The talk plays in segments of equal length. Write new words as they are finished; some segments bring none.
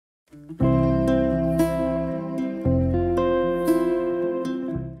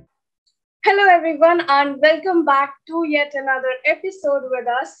everyone, and welcome back to yet another episode with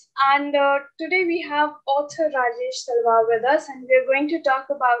us. And today we have author Rajesh Talwar with us, and we're going to talk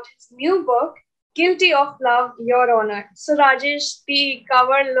about his new book, Guilty of Love, Your Honor. So, Rajesh, the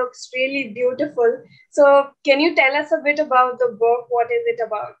cover looks really beautiful. So, can you tell us a bit about the book? What is it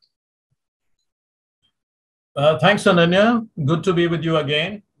about? Thanks, Ananya. Good to be with you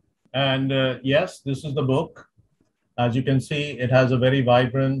again. And yes, this is the book. As you can see, it has a very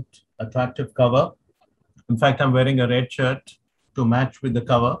vibrant, attractive cover. In fact, I'm wearing a red shirt to match with the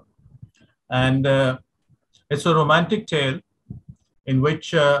cover. And it's a romantic tale in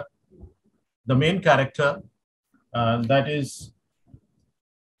which the main character, that is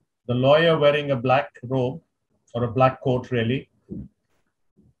the lawyer wearing a black robe or a black coat, really,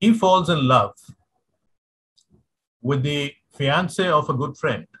 he falls in love with the fiancée of a good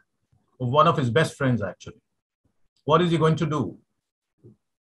friend, of one of his best friends, actually. What is he going to do?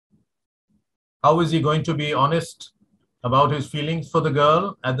 How is he going to be honest about his feelings for the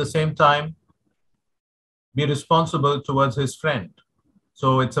girl, at the same time be responsible towards his friend?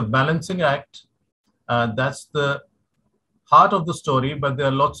 So it's a balancing act. That's the heart of the story, but there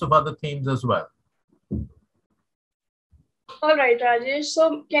are lots of other themes as well. All right, Rajesh.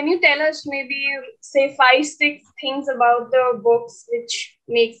 So, can you tell us maybe say five, six things about the books which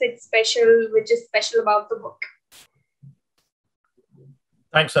makes it special, which is special about the book?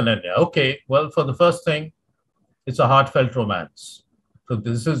 Thanks, Ananya. Okay, well, for the first thing, it's a heartfelt romance. So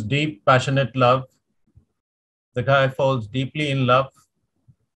this is deep, passionate love. The guy falls deeply in love,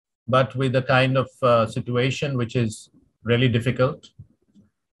 but with a kind of situation which is really difficult.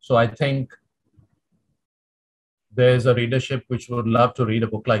 So I think there's a readership which would love to read a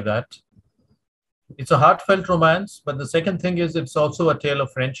book like that. It's a heartfelt romance, but the second thing is it's also a tale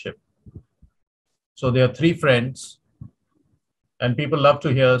of friendship. So there are three friends, and people love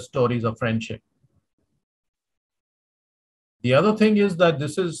to hear stories of friendship. The other thing is that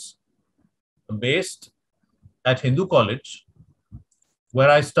this is based at Hindu College,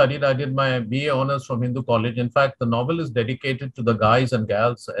 where I studied. I did my BA honors from Hindu College. In fact, the novel is dedicated to the guys and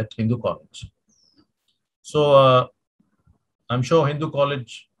gals at Hindu College. So I'm sure Hindu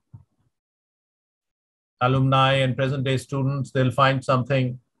College alumni and present day students, they'll find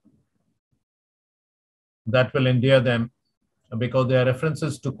something that will endear them, because there are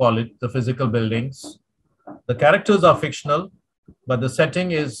references to college, the physical buildings. The characters are fictional, but the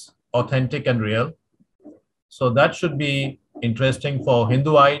setting is authentic and real. So that should be interesting for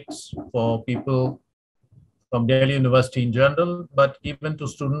Hinduites, for people from Delhi University in general, but even to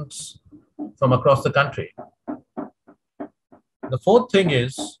students from across the country. The fourth thing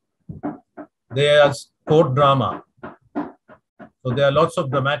is there's court drama. So there are lots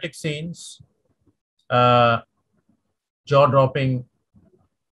of dramatic scenes, jaw-dropping,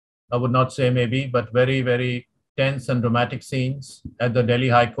 I would not say maybe, but very, very tense and dramatic scenes at the Delhi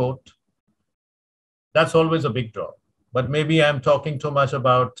High Court. That's always a big draw. But maybe I'm talking too much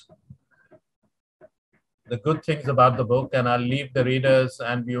about the good things about the book, and I'll leave the readers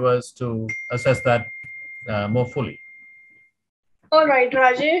and viewers to assess that more fully. All right,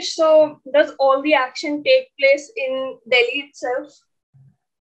 Rajesh. So, does all the action take place in Delhi itself?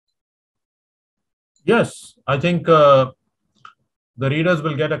 Yes, I think the readers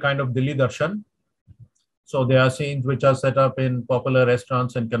will get a kind of Delhi darshan. So there are scenes which are set up in popular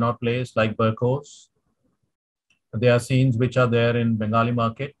restaurants in Connaught Place, like Burkos. There are scenes which are there in Bengali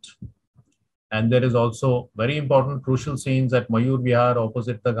Market. And there is also very important, crucial scenes at Mayur Vihar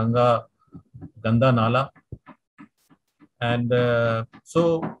opposite the Ganga Nala. And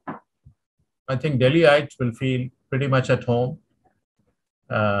so I think Delhiites will feel pretty much at home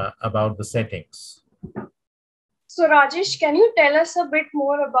about the settings. So, Rajesh, can you tell us a bit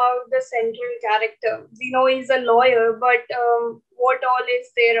more about the central character? We know he's a lawyer, but what all is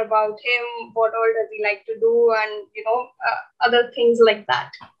there about him? What all does he like to do? And, other things like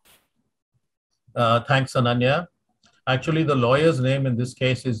that. Thanks, Ananya. Actually, the lawyer's name in this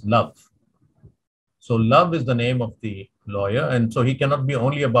case is Love. So Love is the name of the lawyer. And so he cannot be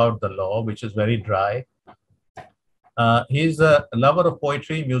only about the law, which is very dry. He's a lover of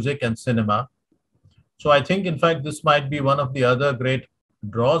poetry, music, and cinema. So I think, in fact, this might be one of the other great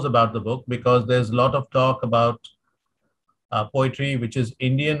draws about the book, because there's a lot of talk about poetry, which is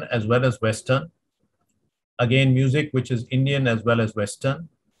Indian as well as Western. Again, music, which is Indian as well as Western.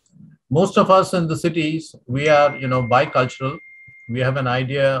 Most of us in the cities, we are, bicultural. We have an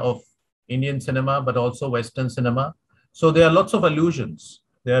idea of Indian cinema, but also Western cinema. So there are lots of allusions.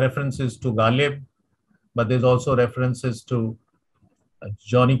 There are references to Ghalib, but there's also references to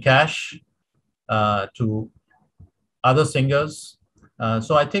Johnny Cash, to other singers.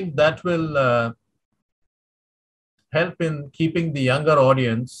 So I think that will help in keeping the younger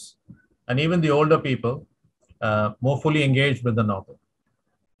audience and even the older people more fully engaged with the novel.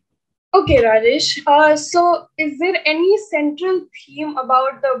 Okay, Rajesh. So, is there any central theme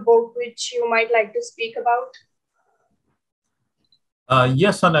about the book which you might like to speak about?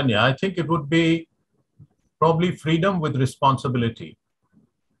 Yes, Ananya, I think it would be probably freedom with responsibility.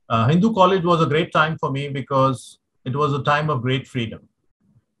 Hindu college was a great time for me because it was a time of great freedom.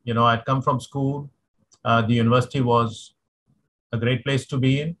 You know, I'd come from school. The university was a great place to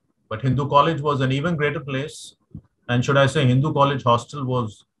be in, but Hindu college was an even greater place. And should I say, Hindu college hostel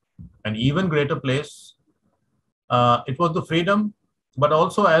was an even greater place. It was the freedom, but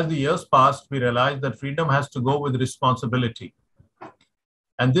also as the years passed, we realized that freedom has to go with responsibility.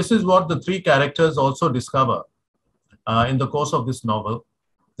 And this is what the three characters also discover in the course of this novel,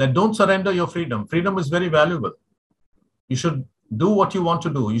 that don't surrender your freedom. Freedom is very valuable. You should do what you want to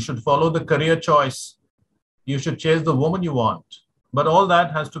do. You should follow the career choice. You should chase the woman you want. But all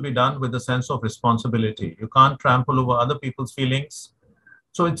that has to be done with a sense of responsibility. You can't trample over other people's feelings.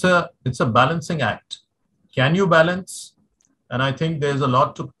 So it's a balancing act. Can you balance? And I think there's a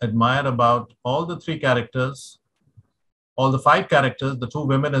lot to admire about all the three characters, all the five characters, the two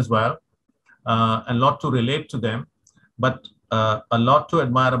women as well, a lot to relate to them, but a lot to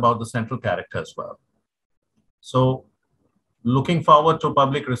admire about the central character as well. So looking forward to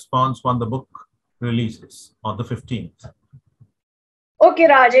public response when the book releases on the 15th. Okay,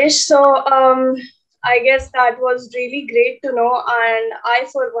 Rajesh. So, I guess that was really great to know. And I,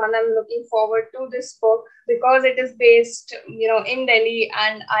 for one, am looking forward to this book because it is based, in Delhi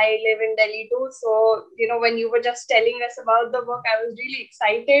and I live in Delhi too. So, when you were just telling us about the book, I was really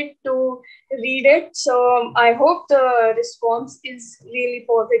excited to read it. So, I hope the response is really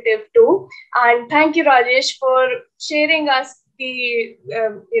positive too. And thank you, Rajesh, for sharing us the,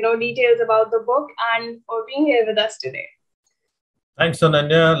 details about the book and for being here with us today. Thanks,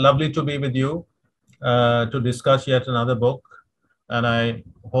 Ananya. Lovely to be with you to discuss yet another book. And I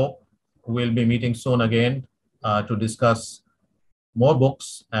hope we'll be meeting soon again to discuss more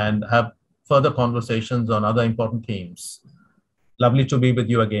books and have further conversations on other important themes. Lovely to be with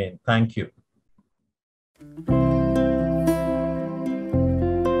you again. Thank you.